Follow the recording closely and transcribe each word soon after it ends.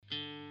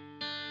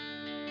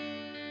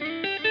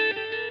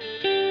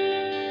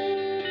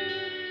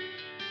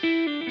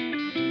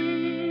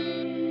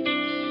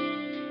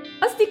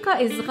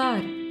أصدقائي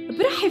الصغار،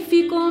 برحب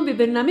فيكم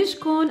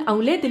ببرنامجكم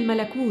أولاد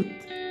الملكوت.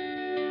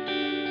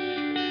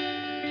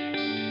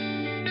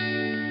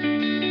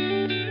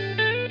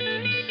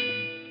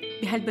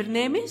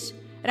 بهالبرنامج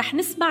رح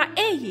نسمع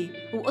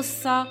آية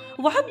وقصة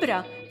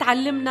وعبرة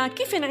تعلمنا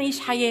كيف نعيش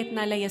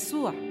حياتنا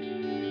ليسوع.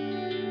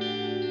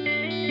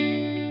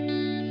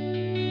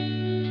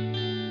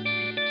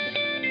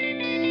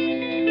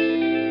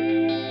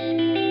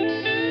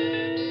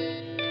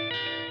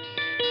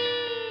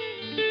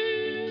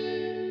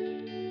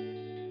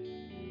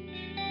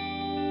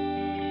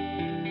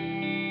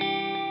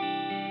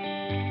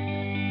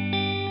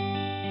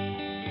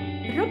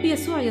 الرب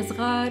يسوع يا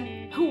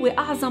صغار هو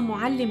أعظم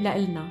معلم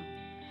لإلنا.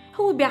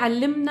 هو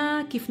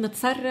بيعلمنا كيف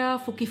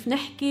نتصرف وكيف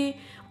نحكي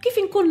وكيف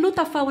نكون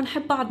لطفة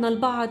ونحب بعضنا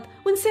البعض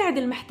ونساعد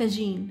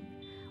المحتاجين.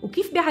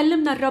 وكيف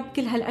بيعلمنا الرب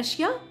كل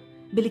هالأشياء؟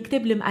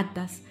 بالكتاب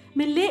المقدس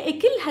منلاقي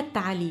كل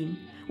هالتعاليم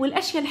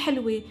والأشياء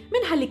الحلوة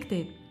من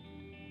هالكتاب.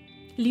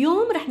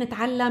 اليوم رح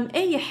نتعلم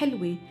آية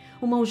حلوة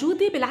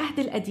وموجودة بالعهد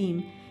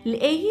القديم.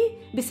 الآية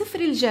بسفر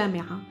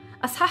الجامعة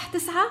أصحاح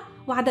 9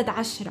 وعدد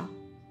 10،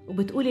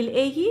 وبتقول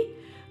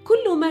الآية: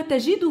 كل ما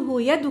تجده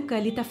يدك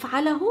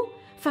لتفعله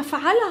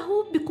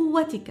فافعله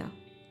بقوتك.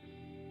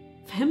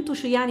 فهمتوا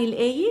شو يعني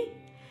الآية؟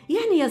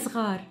 يعني يا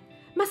صغار،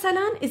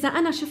 مثلا إذا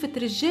أنا شفت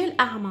رجال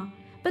أعمى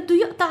بده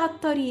يقطع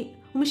الطريق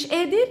ومش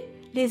قادر،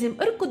 لازم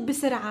أركض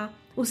بسرعة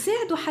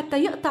وساعده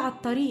حتى يقطع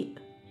الطريق.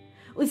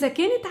 وإذا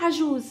كانت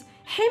عجوز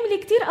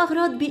حاملة كتير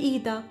أغراض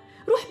بإيدها،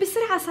 روح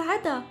بسرعة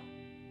ساعدها.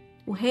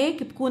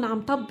 وهيك بكون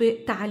عم طبق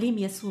تعاليم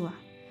يسوع،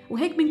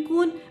 وهيك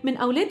بنكون من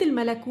أولاد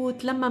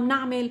الملكوت لما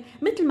منعمل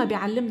مثل ما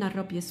بيعلمنا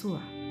الرب يسوع.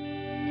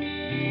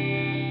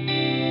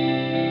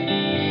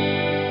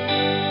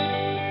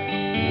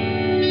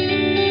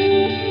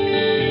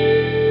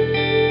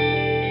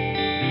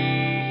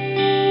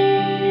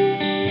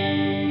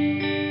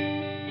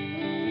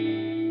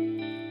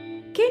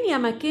 كان يا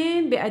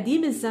مكان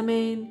بقديم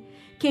الزمان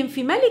كان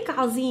في ملك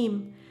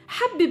عظيم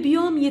حب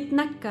بيوم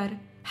يتنكر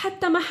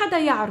حتى ما حدا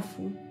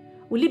يعرفه،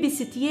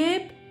 ولبس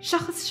ثياب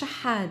شخص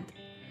شحاد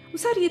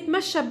وصار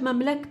يتمشى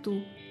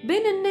بمملكته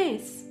بين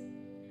الناس.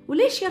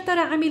 وليش يا ترى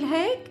عمل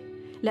هيك؟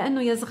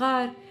 لأنه يا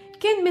صغار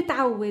كان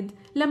متعود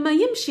لما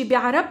يمشي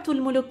بعربته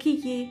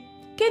الملوكية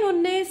كانوا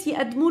الناس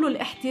يقدموا له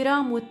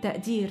الاحترام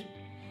والتقدير،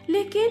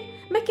 لكن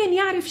ما كان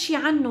يعرف شي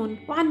عنهم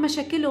وعن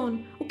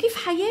مشاكلهم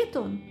وكيف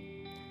حياتهم.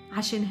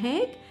 عشان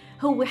هيك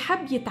هو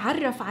حب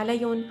يتعرف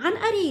عليهم عن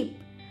قريب،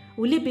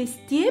 ولبس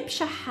ثياب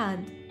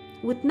شحاد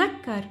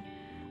وتنكر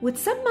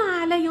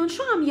وتسمع عليهم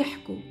شو عم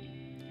يحكوا.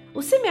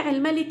 وسمع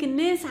الملك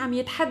الناس عم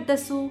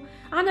يتحدثوا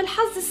عن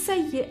الحظ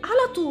السيء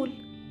على طول.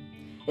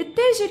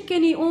 التاجر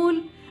كان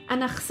يقول: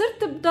 أنا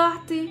خسرت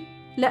بضاعتي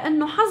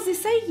لأنه حظي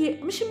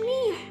سيء مش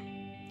منيح.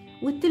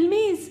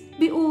 والتلميذ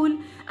بيقول: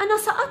 أنا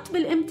سقطت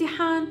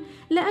بالامتحان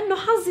لأنه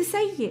حظي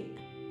سيء.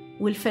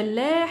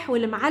 والفلاح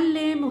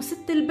والمعلم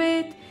وست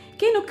البيت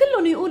كانوا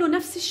كلهم يقولوا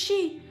نفس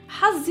الشي: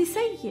 حظي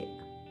سيء.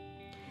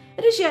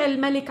 رجع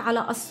الملك على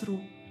قصره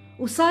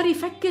وصار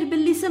يفكر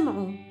باللي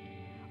سمعه،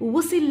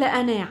 ووصل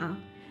لقناعة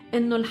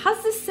إنه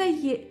الحظ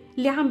السيء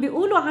اللي عم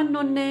بيقولوا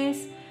عنه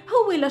الناس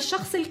هو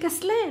للشخص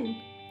الكسلان،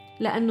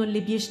 لأنه اللي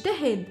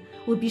بيجتهد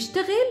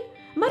وبيشتغل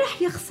ما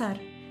رح يخسر،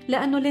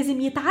 لأنه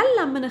لازم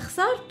يتعلم من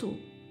خسارته.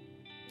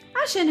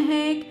 عشان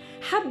هيك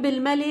حب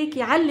الملك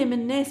يعلم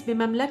الناس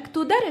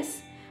بمملكته درس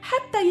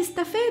حتى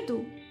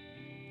يستفادوا.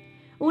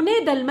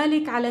 ونادى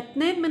الملك على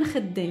 2 من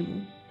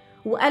خدامه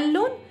وقال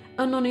لهم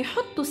أنهم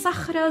يحطوا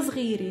صخرة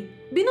صغيرة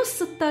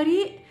بنص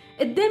الطريق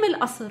قدام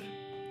القصر،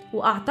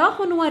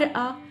 وأعطاهم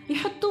ورقة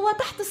يحطوها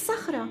تحت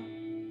الصخرة.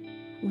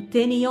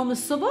 وتاني يوم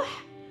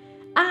الصبح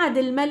قعد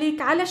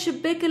الملك على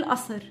شباك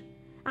القصر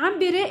عم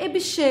بيراقب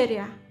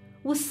الشارع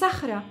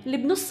والصخرة اللي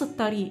بنص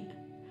الطريق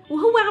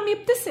وهو عم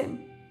يبتسم.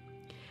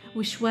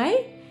 وشوي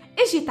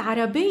اجت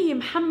عربية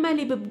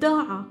محملة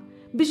ببضاعة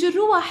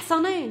بجروها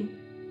حصانين،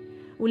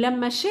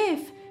 ولما شاف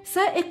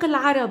سائق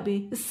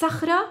العربي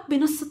الصخرة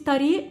بنص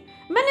الطريق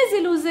ما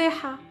نزل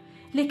وزاحة،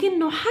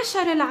 لكنه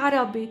حشر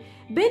العربي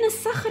بين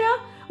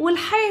الصخرة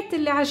والحيط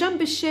اللي على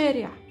جنب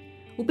الشارع،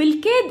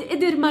 وبالكاد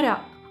قدر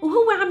مرق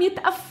وهو عم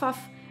يتأفف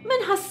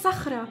من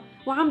هالصخرة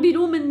وعم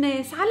بيلوم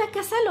الناس على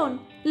كسلهم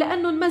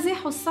لأنهم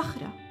مزاحوا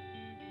الصخرة.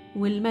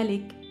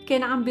 والملك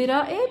كان عم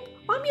بيراقب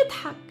وعم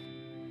يضحك.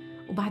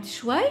 وبعد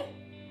شوي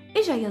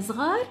إجا يا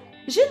صغار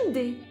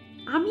جندي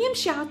عم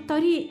يمشي على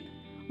الطريق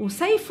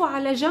وسيفه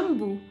على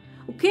جنبه،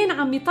 وكان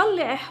عم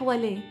يطلع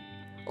حواليه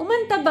وما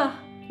انتبه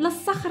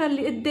للصخرة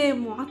اللي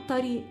قدامه على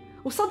الطريق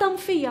وصدم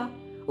فيها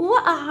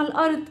ووقع على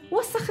الأرض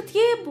وسخ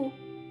ثيابه.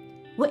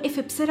 وقف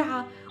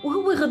بسرعة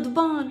وهو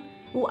غضبان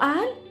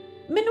وقال: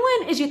 من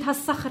وين اجت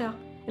هالصخرة؟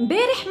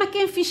 امبارح ما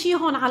كان في شي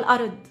هون على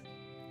الأرض.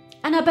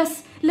 أنا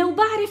بس لو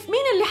بعرف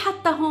مين اللي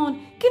حطها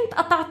هون كنت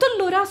قطعت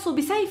له راسه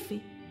بسيفي.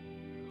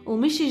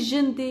 ومشي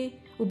الجندي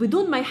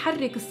وبدون ما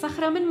يحرك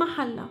الصخرة من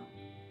محلها.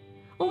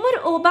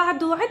 ومرقوا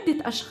بعده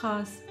عدة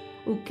أشخاص،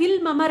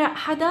 وكل ما مرق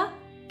حدا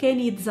كان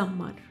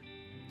يتذمر.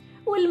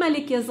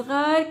 والملك يا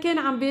صغار كان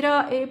عم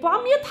بيراقب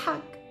وعم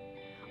يضحك،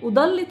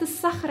 وضلت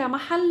الصخرة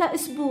محلها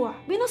أسبوع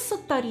بنص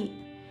الطريق،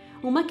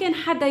 وما كان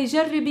حدا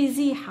يجرب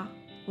يزيحها.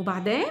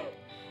 وبعدين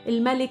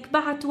الملك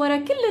بعت ورا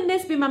كل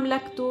الناس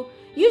بمملكته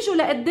يجوا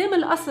لقدام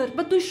القصر،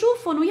 بده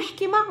يشوفهم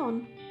ويحكي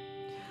معهم.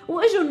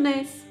 وإجوا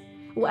الناس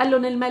وقال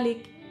لهم الملك: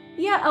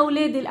 يا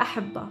أولادي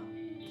الأحبة،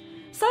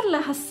 صار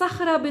لها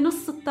هالصخرة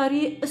بنص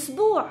الطريق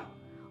أسبوع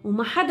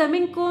وما حدا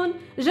منكم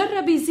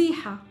جرب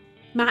يزيحها،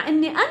 مع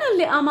أني أنا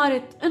اللي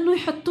أمرت أنه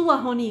يحطوها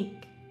هونيك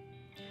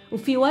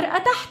وفي ورقة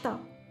تحتها.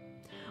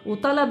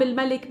 وطلب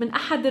الملك من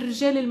أحد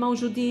الرجال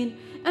الموجودين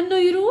أنه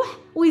يروح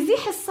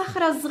ويزيح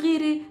الصخرة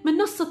الصغيرة من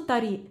نص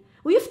الطريق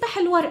ويفتح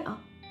الورقة.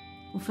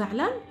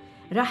 وفعلا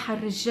راح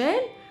الرجال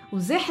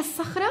وزاح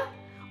الصخرة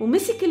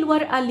ومسك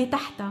الورقة اللي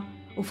تحتها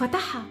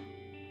وفتحها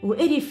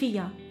وقري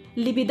فيها: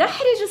 اللي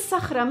بدحرج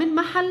الصخرة من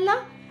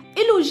محلها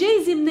إله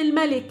جايزة من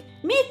الملك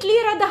 100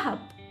 ليرة ذهب.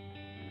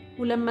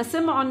 ولما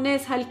سمعوا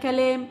الناس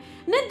هالكلام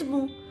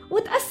ندموا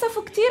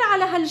وتأسفوا كتير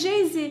على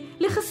هالجايزة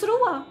اللي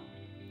خسروها.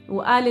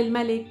 وقال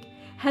الملك: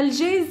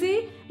 هالجايزة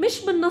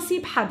مش من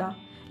نصيب حدا،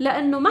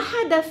 لأنه ما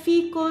حدا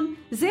فيكن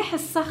زاح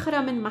الصخرة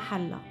من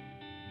محلها.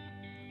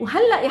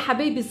 وهلأ يا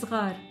حبايبي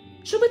صغار،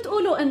 شو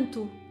بتقولوا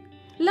أنتو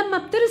لما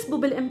بترسبوا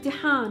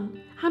بالامتحان؟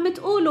 عم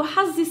تقولوا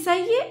حظي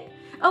سيء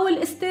أو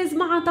الأستاذ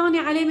ما عطاني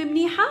علامة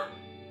منيحة؟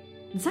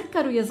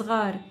 تذكروا يا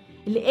صغار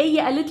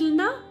الآية قالت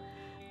لنا: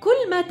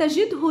 كل ما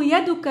تجده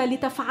يدك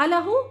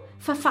لتفعله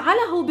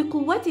فافعله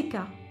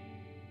بقوتك.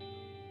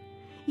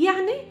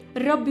 يعني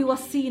الرب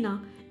يوصينا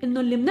إنه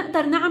اللي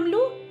بنقدر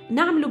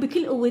نعمله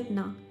بكل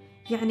قوتنا.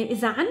 يعني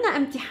إذا عنا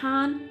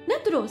امتحان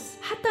ندرس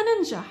حتى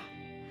ننجح،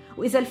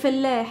 وإذا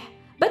الفلاح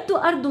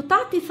بده أرضه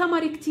تعطي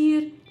ثمر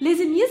كتير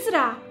لازم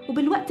يزرع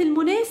وبالوقت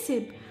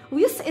المناسب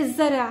ويسقي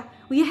الزرع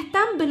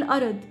ويهتم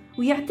بالأرض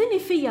ويعتني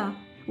فيها،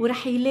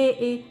 ورح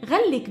يلاقي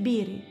غلة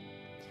كبيرة.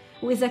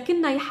 وإذا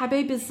كنا يا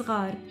حبايبي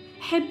الصغار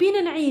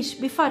حابين نعيش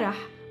بفرح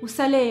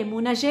وسلام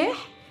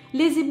ونجاح،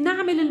 لازم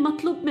نعمل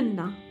المطلوب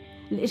منا: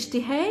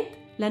 الاجتهاد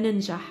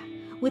لننجح،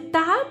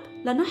 والتعب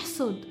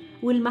لنحصد،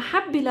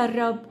 والمحبة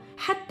للرب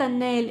حتى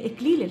ننال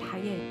إكليل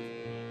الحياة.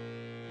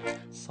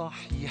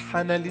 صحيح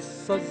أنا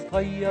لسه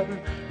صغير،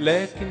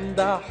 لكن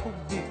ده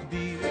حبي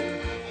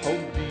كبير.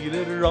 حبي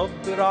للرب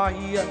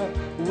رعية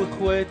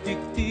واخواتي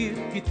كتير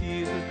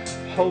كتير.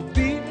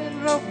 حبي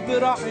للرب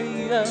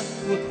رعية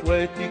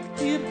واخواتي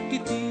كتير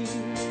كتير.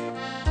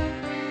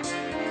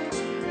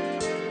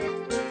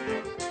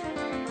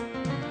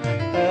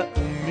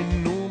 أقوم من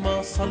النوم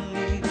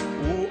أصلي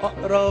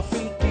وأقرأ في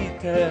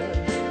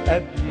الكتاب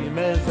قبل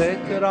ما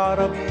أذاكر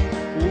عربي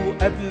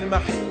وقبل ما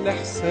أحل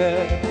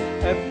حساب.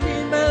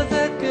 قبل ما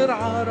أذاكر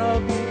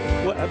عربي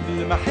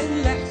وقبل ما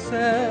أحل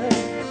حساب.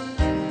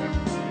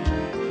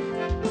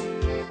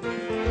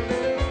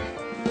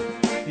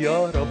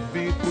 يا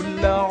ربي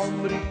كل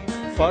عمري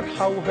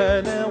فرحة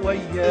وهنا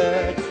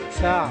وياك.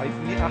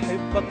 ساعدني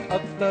أحبك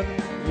أكتر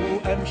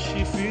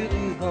وأمشي في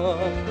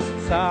رضاك.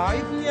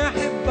 ساعدني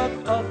أحبك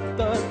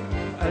أكتر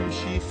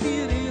وأمشي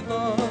في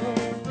رضاك.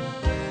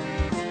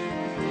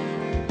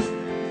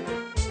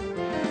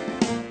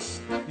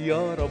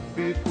 يا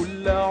ربي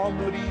كل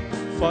عمري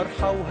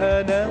فرحة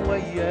وهنا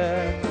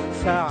وياك.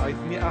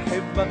 ساعدني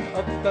أحبك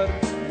أكتر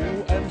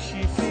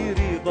وأمشي في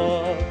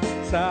رضاك.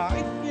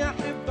 ساعدني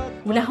أحبك.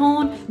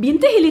 ولهون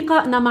بينتهي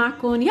لقائنا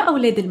معكم يا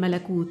أولاد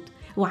الملكوت،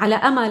 وعلى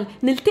أمل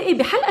نلتقي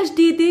بحلقة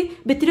جديدة.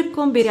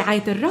 بترككم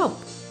برعاية الرب.